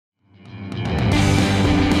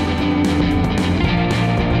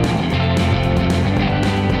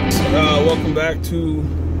welcome back to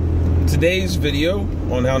today's video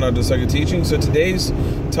on How Not to Suck at Teaching. So today's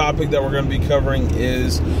topic that we're going to be covering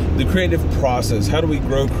is the creative process. How do we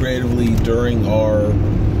grow creatively in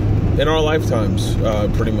our lifetimes,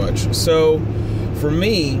 pretty much. So for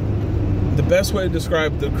me, the best way to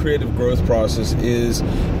describe the creative growth process is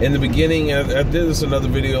in the beginning. I did this in another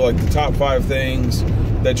video, like the top 5 things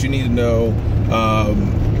that you need to know,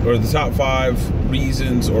 or the top 5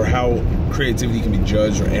 reasons or how creativity can be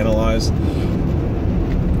judged or analyzed.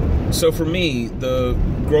 So for me, the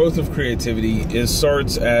growth of creativity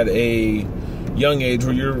starts at a young age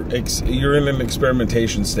where you're in an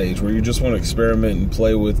experimentation stage where you just want to experiment and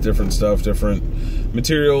play with different stuff, different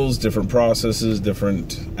materials, different processes,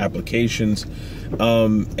 different applications,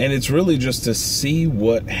 and it's really just to see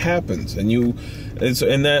what happens. And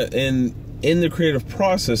in the creative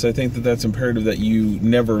process, I think that that's imperative that you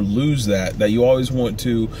never lose that you always want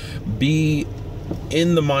to be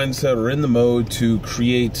in the mindset or in the mode to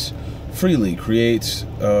create freely,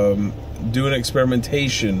 do an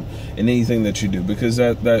experimentation in anything that you do, because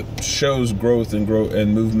that shows growth and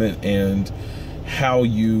movement and how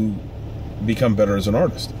you become better as an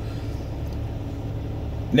artist.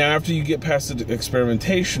 Now, after you get past the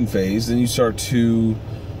experimentation phase, then you start to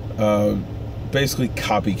basically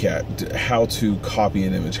copycat, how to copy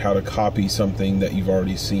an image, how to copy something that you've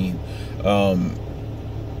already seen.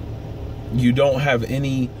 You don't have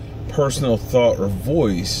any personal thought or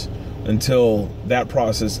voice until that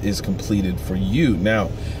process is completed for you. Now,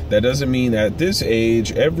 that doesn't mean that at this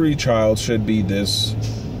age, every child should be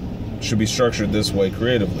structured this way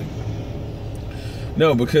creatively.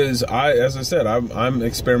 No, because as I said, I'm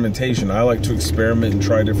experimentation. I like to experiment and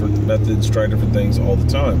try different methods, try different things all the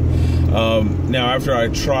time. Now, after I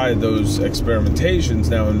try those experimentations,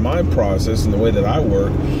 now in my process and the way that I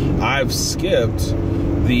work, I've skipped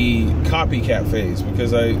the copycat phase,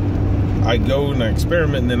 because I go and I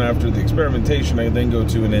experiment, and then after the experimentation, I then go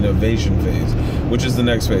to an innovation phase, which is the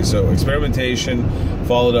next phase. So experimentation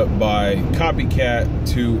followed up by copycat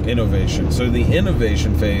to innovation. So the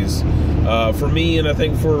innovation phase, for me, and I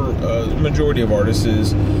think for the majority of artists,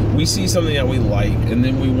 is we see something that we like, and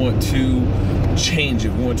then we want to change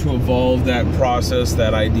it. We want to evolve that process,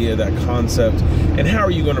 that idea, that concept. And how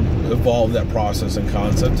are you going to evolve that process and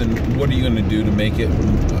concept, and what are you going to do to make it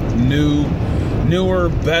newer,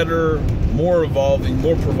 better, more evolving,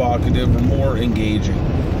 more provocative, or more engaging?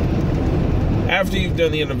 After you've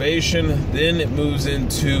done the innovation, then it moves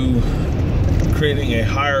into creating a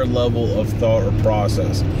higher level of thought or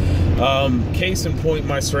process. Case in point,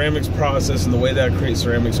 my ceramics process and the way that I create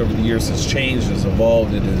ceramics over the years has changed, has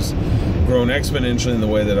evolved. It has grown exponentially in the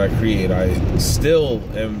way that I create. I still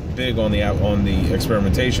am big on the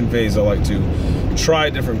experimentation phase. I like to try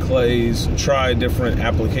different clays, try different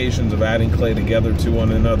applications of adding clay together to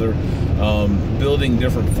one another, building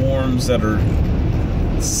different forms that are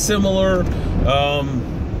similar. I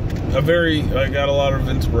got a lot of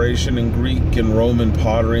inspiration in Greek and Roman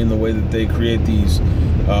pottery and the way that they create these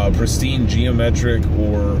pristine geometric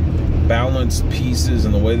or balanced pieces,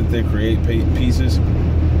 and the way that they create pieces.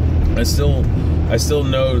 I still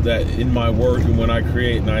know that in my work and when I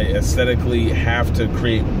create, and I aesthetically have to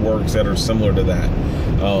create works that are similar to that.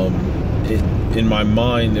 In my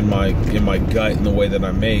mind, in my gut, in the way that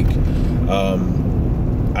I make,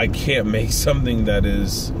 I can't make something that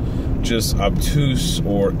is just obtuse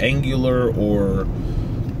or angular or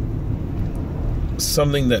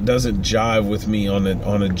something that doesn't jive with me on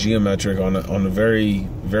a geometric, on a very,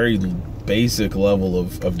 very basic level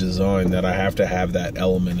of design, that I have to have that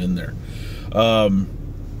element in there.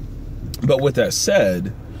 But with that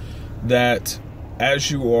said, that as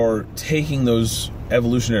you are taking those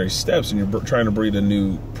evolutionary steps and you're trying to breed a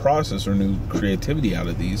new process or new creativity out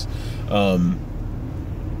of these,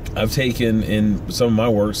 I've taken in some of my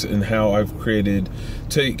works and how I've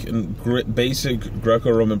taken basic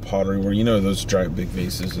Greco-Roman pottery, where those giant big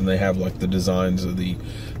vases, and they have like the designs of the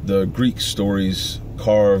Greek stories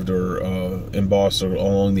carved or embossed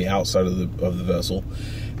along the outside of the vessel.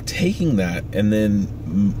 Taking that and then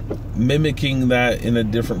mimicking that in a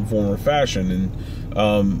different form or fashion. And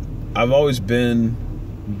I've always been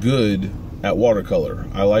good at watercolor.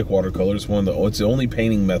 I like watercolor. It's the only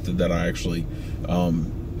painting method that I actually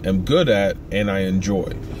am good at and I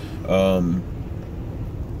enjoy.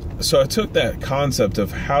 So I took that concept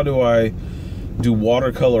of how do I do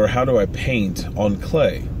watercolor, how do I paint on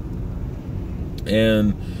clay,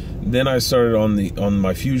 and then I started on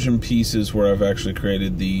my fusion pieces, where I've actually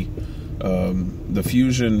created the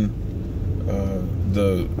fusion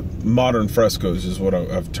the modern frescoes is what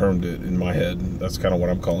I've termed it in my head. That's kind of what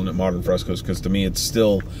I'm calling it, modern frescoes, because to me it's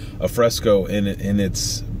still a fresco in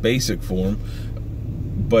its basic form,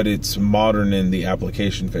 but it's modern in the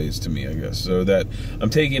application phase to me, I guess. So that I'm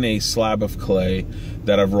taking a slab of clay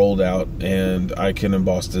that I've rolled out, and I can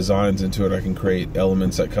emboss designs into it. I can create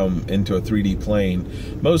elements that come into a 3D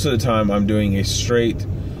plane. Most of the time I'm doing a straight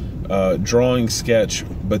drawing sketch,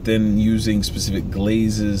 but then using specific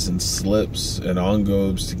glazes and slips and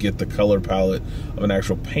engobes to get the color palette of an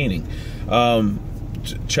actual painting.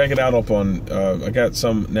 Check it out up on, I got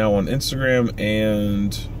some now on Instagram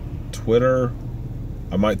and Twitter.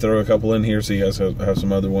 I might throw a couple in here so you guys have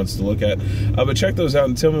some other ones to look at. But check those out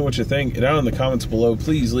and tell me what you think. Down in the comments below,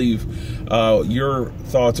 please leave your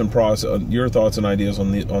thoughts and ideas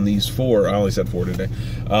on these four. I only said four today.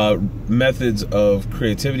 Methods of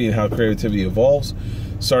creativity and how creativity evolves.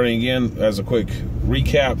 Starting again as a quick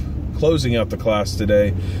recap. Closing out the class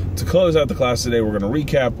today. To close out the class today, we're going to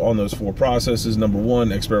recap on those four processes. Number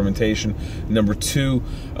 1, experimentation. Number 2,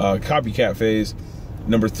 copycat phase.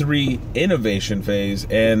 Number 3, innovation phase.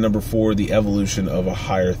 And number 4, the evolution of a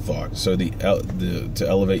higher thought. So to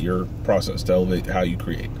elevate your process, to elevate how you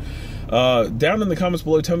create. Down in the comments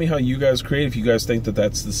below, tell me how you guys create, if you guys think that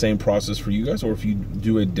that's the same process for you guys, or if you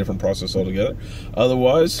do a different process altogether.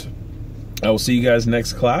 Otherwise, I will see you guys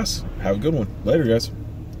next class. Have a good one. Later, guys.